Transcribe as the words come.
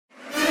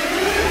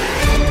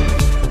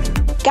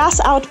Gas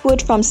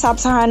output from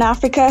sub-Saharan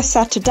Africa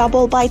set to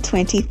double by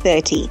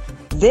 2030.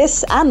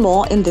 This and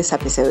more in this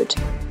episode.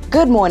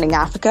 Good morning,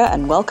 Africa,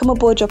 and welcome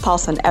aboard your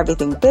pulse on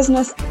everything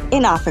business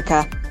in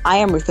Africa. I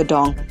am Ruth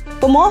Adong.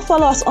 For more,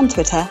 follow us on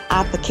Twitter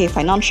at The K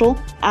Financial,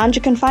 and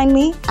you can find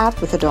me at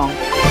Ruth Adong.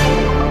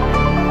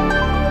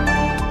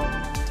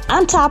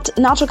 Untapped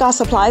natural gas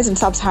supplies in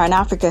sub-Saharan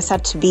Africa are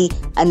set to be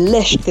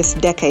unleashed this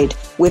decade,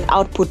 with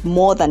output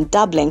more than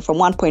doubling from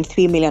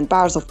 1.3 million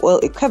barrels of oil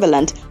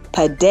equivalent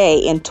per day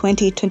in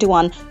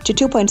 2021 to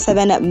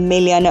 2.7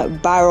 million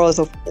barrels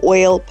of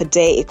oil per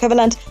day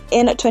equivalent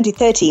in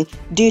 2030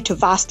 due to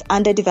vast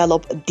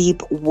underdeveloped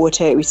deep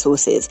water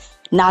resources.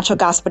 Natural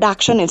gas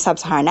production in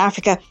sub-Saharan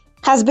Africa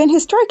has been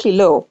historically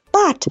low,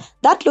 but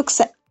that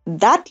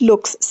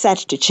looks set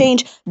to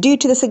change due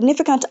to the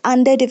significant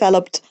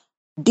underdeveloped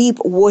deep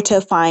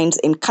water finds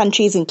in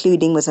countries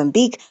including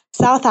Mozambique,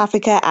 South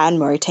Africa, and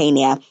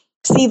Mauritania.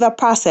 Siva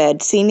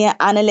Prasad, senior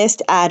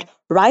analyst at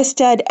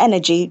Rystad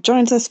Energy,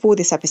 joins us for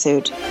this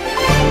episode.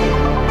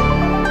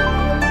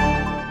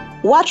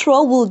 What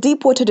role will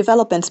deep water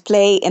developments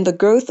play in the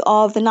growth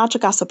of the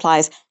natural gas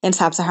supplies in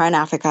sub-Saharan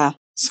Africa?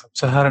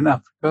 Sub-Saharan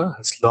Africa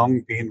has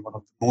long been one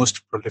of the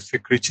most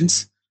prolific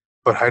regions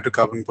for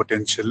hydrocarbon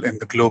potential in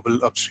the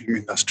global upstream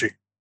industry.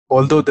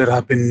 Although there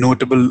have been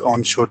notable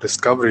onshore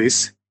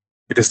discoveries,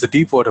 it is the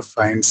deep water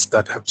finds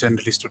that have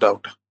generally stood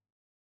out.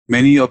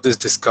 Many of these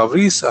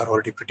discoveries are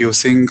already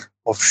producing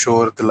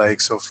offshore the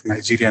likes of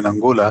Nigeria and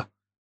Angola,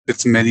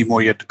 with many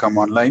more yet to come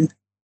online.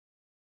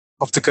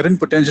 Of the current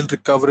potential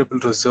recoverable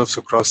reserves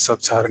across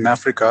sub-Saharan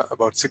Africa,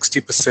 about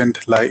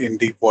 60% lie in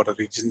deep water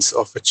regions,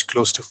 of which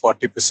close to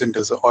 40%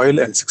 is oil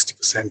and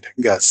 60%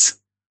 gas.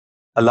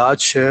 A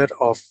large share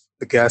of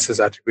the gas is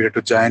attributed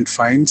to giant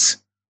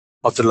finds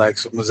of the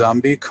likes of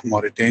Mozambique,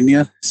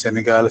 Mauritania,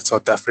 Senegal,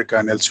 South Africa,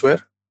 and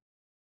elsewhere.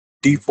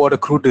 Deep water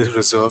crude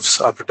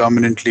reserves are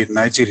predominantly in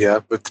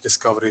Nigeria, with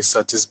discoveries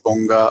such as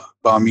Bonga,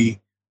 Bami,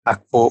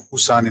 Akpo,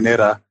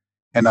 Usaninera,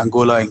 and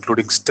Angola,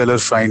 including stellar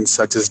finds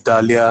such as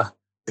Dahlia,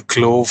 the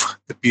Clove,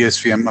 the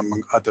PSVM,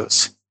 among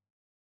others.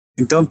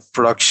 In terms of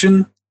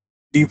production,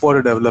 deep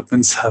water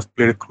developments have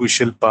played a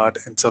crucial part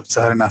in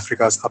sub-Saharan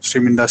Africa's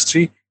upstream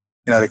industry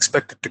and are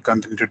expected to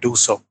continue to do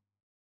so.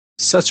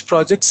 Such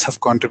projects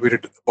have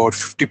contributed about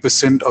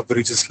 50% of the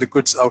region's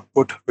liquids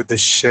output, with the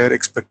share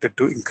expected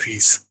to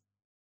increase.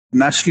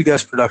 Natural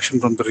gas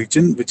production from the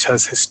region, which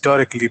has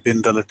historically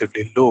been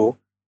relatively low,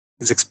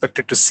 is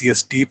expected to see a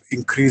steep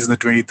increase in the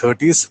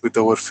 2030s, with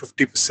over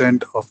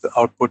 50% of the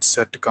output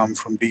set to come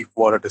from deep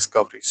water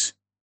discoveries.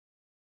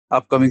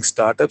 Upcoming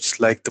startups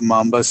like the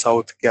Mamba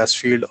South gas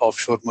field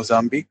offshore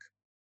Mozambique,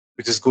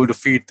 which is going to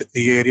feed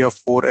the area of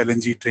 4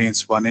 LNG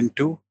trains 1 and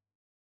 2,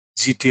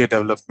 GTA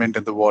development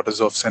in the waters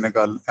of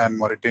Senegal and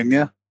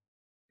Mauritania,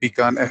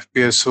 Pecan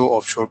FPSO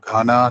offshore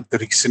Ghana, the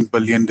recent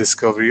Baleine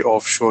discovery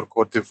offshore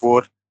Cote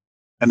d'Ivoire,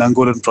 and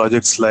Angolan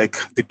projects like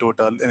the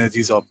Total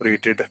Energies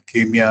operated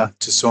Kemia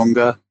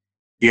Chisonga,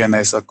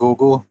 ENI's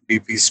Agogo,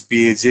 BP's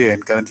PAJ,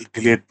 and currently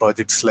delayed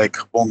projects like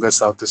Bonga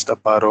Southeast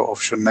Aparo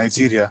offshore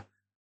Nigeria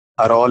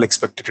are all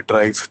expected to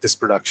drive this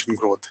production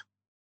growth.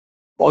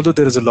 Although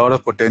there is a lot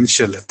of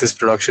potential, this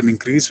production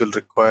increase will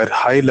require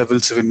high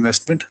levels of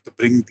investment to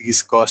bring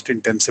these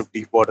cost-intensive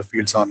deep water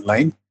fields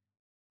online,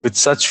 with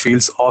such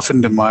fields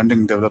often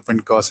demanding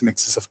development costs in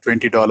excess of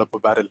 $20 per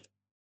barrel.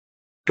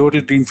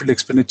 Total greenfield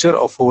expenditure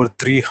of over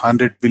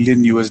 $300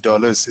 billion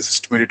is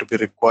estimated to be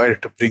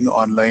required to bring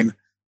online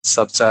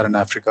sub-Saharan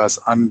Africa's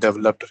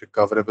undeveloped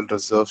recoverable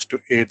reserves to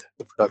aid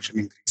the production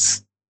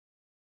increase.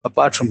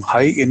 Apart from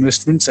high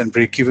investments and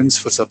break-evens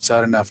for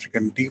sub-Saharan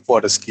African deep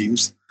water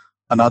schemes,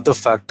 another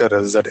factor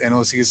is that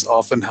NOCs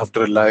often have to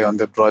rely on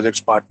their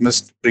project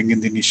partners to bring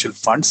in the initial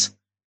funds,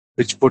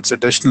 which puts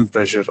additional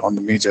pressure on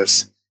the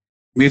majors.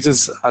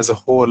 Majors as a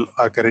whole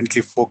are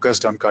currently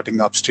focused on cutting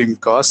upstream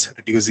costs,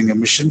 reducing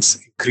emissions,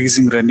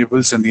 increasing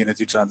renewables, and the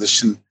energy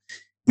transition,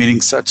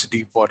 meaning such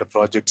deep water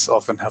projects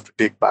often have to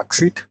take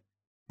backseat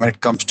when it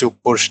comes to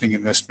portioning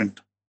investment.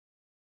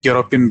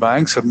 European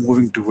banks are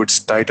moving towards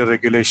tighter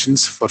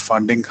regulations for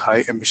funding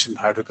high-emission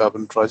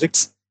hydrocarbon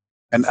projects,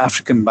 and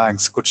African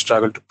banks could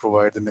struggle to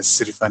provide the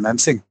necessary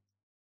financing.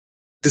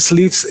 This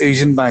leaves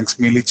Asian banks,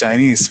 mainly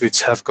Chinese,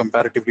 which have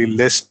comparatively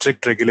less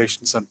strict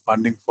regulations on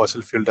funding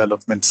fossil fuel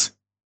developments.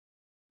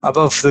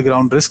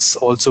 Above-the-ground risks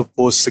also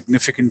pose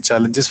significant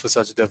challenges for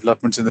such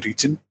developments in the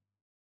region.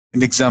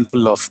 An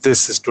example of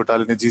this is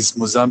Total Energies'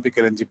 Mozambique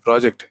LNG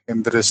project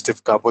in the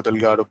restive Cabo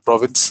Delgado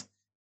province,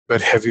 where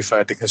heavy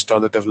fighting has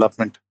stalled the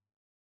development.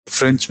 The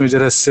French major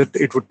has said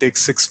it would take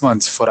 6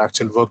 months for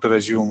actual work to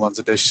resume once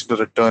the decision to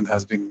return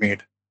has been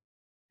made.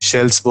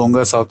 Shell's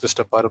Bonga Southwest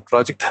Aparo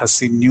project has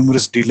seen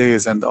numerous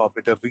delays, and the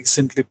operator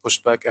recently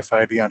pushed back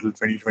FID until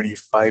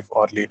 2025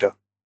 or later.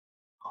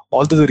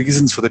 Although the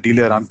reasons for the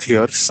delay are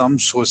unclear, some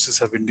sources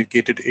have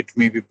indicated it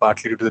may be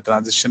partly due to the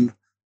transition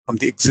from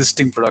the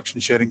existing production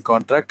sharing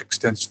contract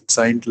extension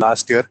signed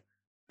last year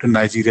to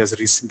Nigeria's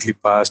recently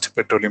passed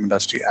Petroleum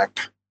Industry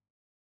Act.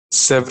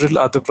 Several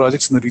other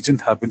projects in the region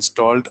have been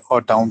stalled or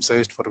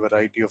downsized for a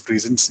variety of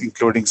reasons,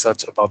 including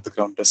such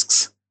above-the-ground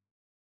risks.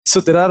 So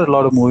there are a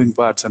lot of moving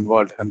parts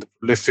involved, and the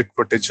prolific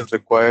potential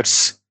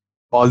requires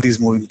all these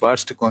moving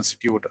parts to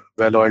constitute a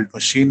well-oiled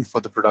machine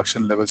for the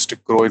production levels to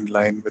grow in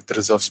line with the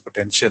reserve's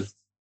potential.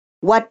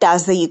 What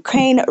does the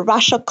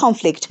Ukraine-Russia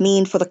conflict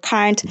mean for the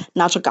current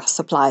natural gas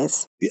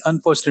supplies? The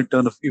unfortunate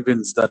turn of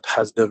events that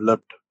has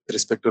developed with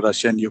respect to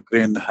Russia and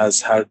Ukraine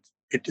has had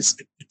its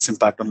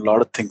impact on a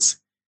lot of things.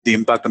 The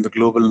impact on the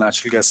global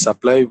natural gas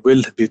supply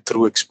will be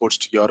through exports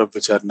to Europe,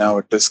 which are now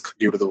at risk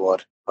due to the war.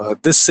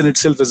 This in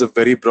itself is a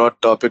very broad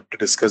topic to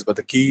discuss, but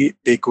the key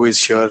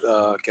takeaways here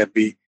can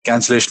be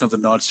cancellation of the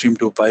Nord Stream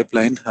 2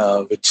 pipeline,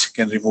 which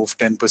can remove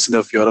 10%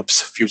 of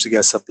Europe's future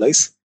gas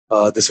supplies.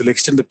 This will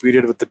extend the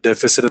period with the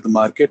deficit of the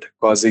market,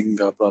 causing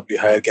probably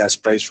higher gas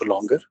price for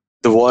longer.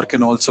 The war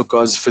can also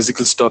cause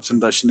physical stops in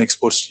Russian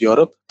exports to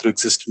Europe through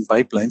existing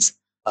pipelines.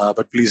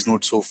 But please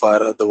note, so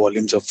far, the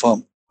volumes are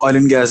firm. Oil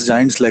and gas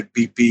giants like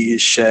BP,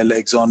 Shell,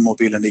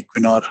 ExxonMobil, and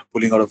Equinor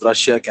pulling out of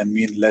Russia can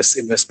mean less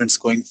investments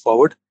going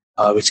forward,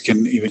 which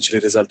can eventually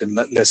result in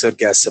lesser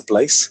gas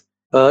supplies.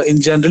 In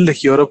general,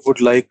 Europe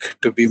would like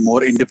to be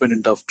more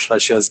independent of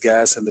Russia's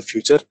gas in the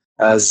future,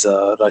 as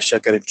Russia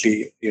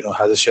currently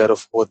has a share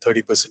of over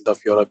 30%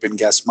 of European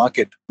gas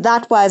market.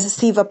 That was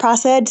Siva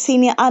Prasad,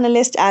 Senior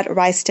Analyst at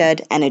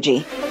Rystad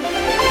Energy.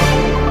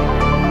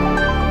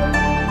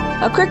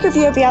 A quick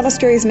review of the other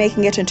stories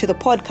making it into the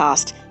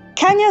podcast.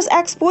 Kenya's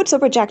exports are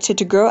projected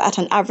to grow at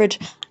an average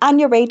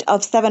annual rate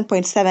of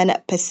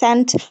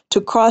 7.7%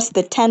 to cross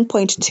the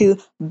 $10.2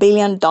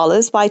 billion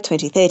by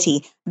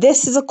 2030.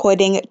 This is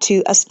according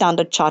to a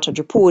Standard Chartered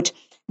report.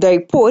 The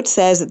report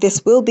says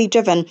this will be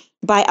driven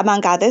by,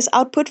 among others,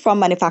 output from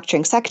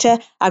manufacturing sector,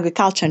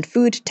 agriculture and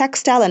food,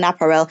 textile and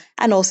apparel,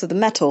 and also the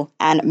metal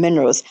and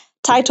minerals.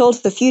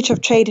 Titled The Future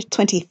of Trade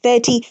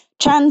 2030,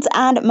 Trends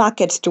and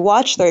Markets to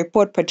Watch, the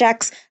report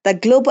projects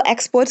that global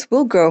exports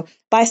will grow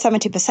by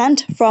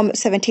 70% from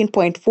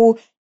 $17.4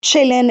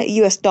 trillion to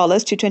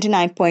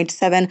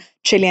 $29.7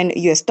 trillion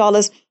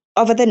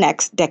over the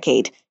next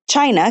decade.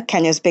 China,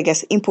 Kenya's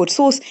biggest import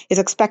source, is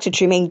expected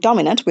to remain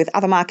dominant, with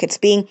other markets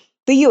being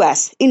the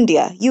US,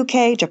 India,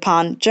 UK,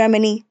 Japan,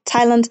 Germany,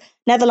 Thailand,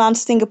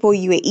 Netherlands, Singapore,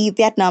 UAE,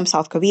 Vietnam,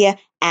 South Korea,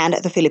 and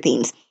the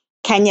Philippines.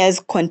 Kenya's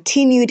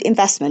continued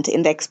investment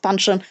in the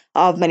expansion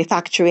of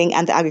manufacturing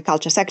and the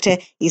agriculture sector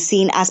is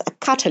seen as a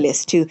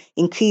catalyst to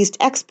increased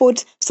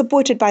exports,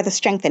 supported by the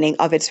strengthening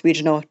of its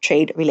regional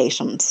trade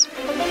relations.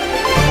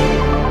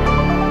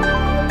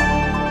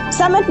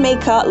 Cement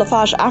maker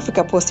Lafarge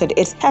Africa posted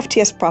its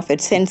heftiest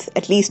profit since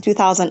at least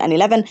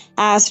 2011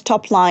 as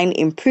top line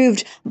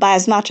improved by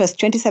as much as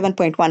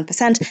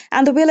 27.1%,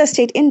 and the real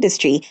estate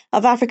industry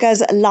of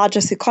Africa's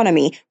largest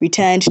economy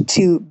returned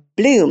to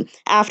bloom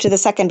after the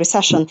second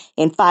recession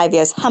in 5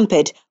 years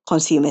hampered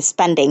consumer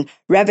spending.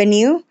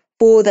 Revenue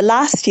for the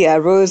last year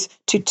rose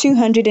to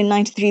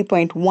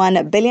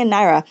 293.1 billion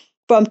naira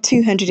from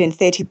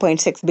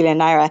 230.6 billion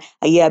naira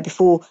a year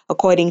before,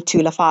 according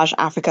to Lafarge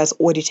Africa's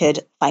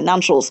audited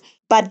financials.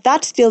 But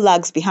that still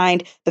lags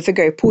behind the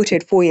figure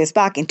reported 4 years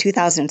back in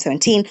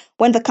 2017,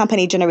 when the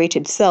company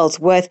generated sales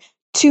worth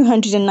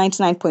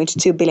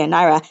 299.2 billion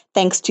naira,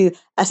 thanks to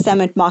a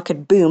cement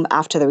market boom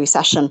after the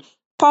recession.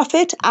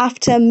 Profit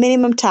after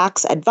minimum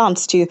tax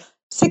advanced to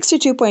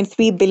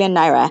 62.3 billion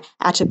naira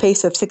at a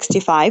pace of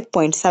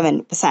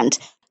 65.7%.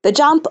 The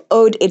jump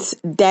owed its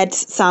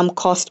debts some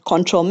cost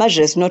control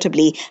measures,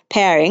 notably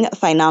paring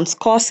finance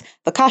costs,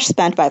 the cash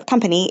spent by the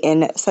company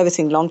in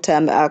servicing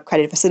long-term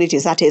credit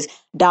facilities, that is,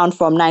 down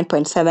from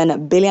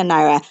 9.7 billion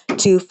naira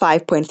to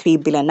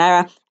 5.3 billion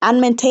naira, and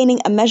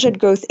maintaining a measured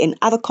growth in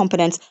other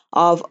components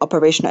of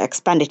operational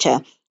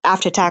expenditure.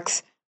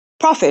 After-tax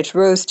profit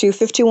rose to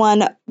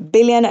 51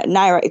 billion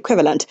naira,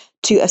 equivalent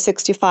to a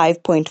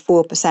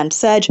 65.4%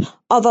 surge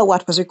over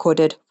what was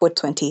recorded for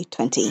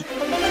 2020.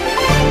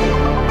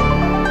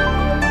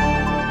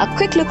 A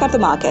quick look at the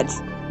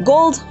markets.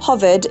 Gold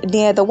hovered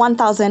near the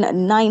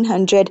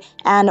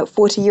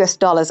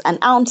 $1,940 an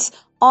ounce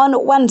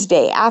on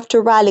Wednesday after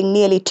rallying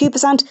nearly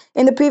 2%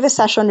 in the previous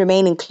session,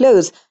 remaining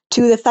close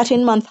to the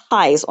 13-month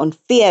highs on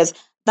fears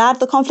that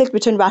the conflict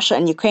between Russia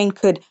and Ukraine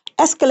could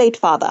escalate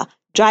further,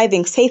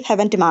 driving safe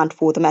haven demand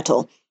for the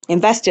metal.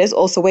 Investors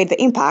also weighed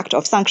the impact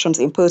of sanctions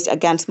imposed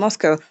against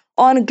Moscow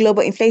on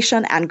global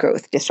inflation and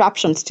growth.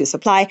 Disruptions to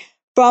supply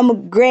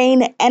from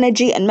grain,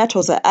 energy, and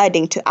metals are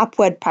adding to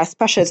upward price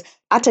pressures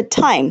at a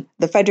time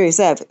the Federal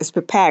Reserve is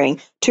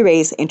preparing to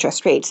raise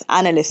interest rates.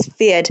 Analysts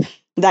feared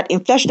that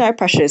inflationary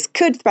pressures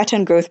could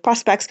threaten growth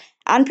prospects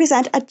and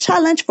present a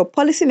challenge for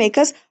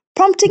policymakers,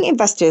 prompting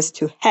investors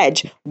to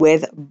hedge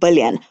with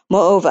bullion.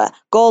 Moreover,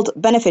 gold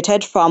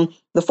benefited from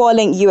the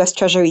falling U.S.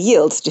 Treasury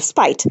yields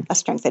despite a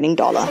strengthening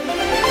dollar.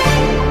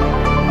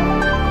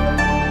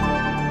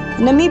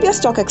 Namibia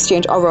Stock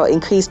Exchange overall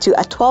increased to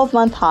a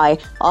 12-month high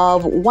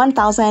of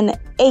 1,800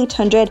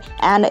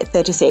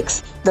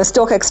 836. The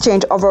stock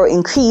exchange overall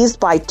increased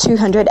by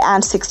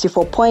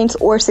 264 points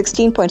or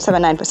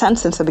 16.79%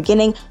 since the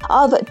beginning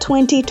of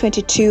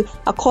 2022,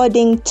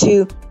 according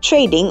to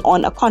trading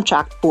on a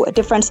contract for a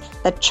difference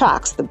that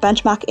tracks the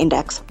benchmark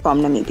index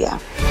from Namibia.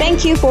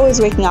 Thank you for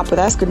always waking up with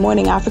us. Good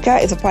Morning Africa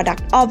is a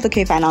product of the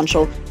K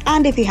Financial.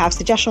 And if you have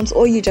suggestions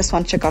or you just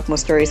want to check out more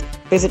stories,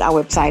 visit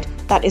our website.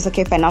 That is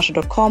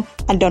thekfinancial.com.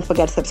 And don't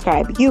forget to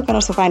subscribe. You can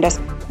also find us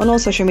on all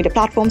social media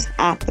platforms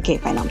at the K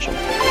Financial.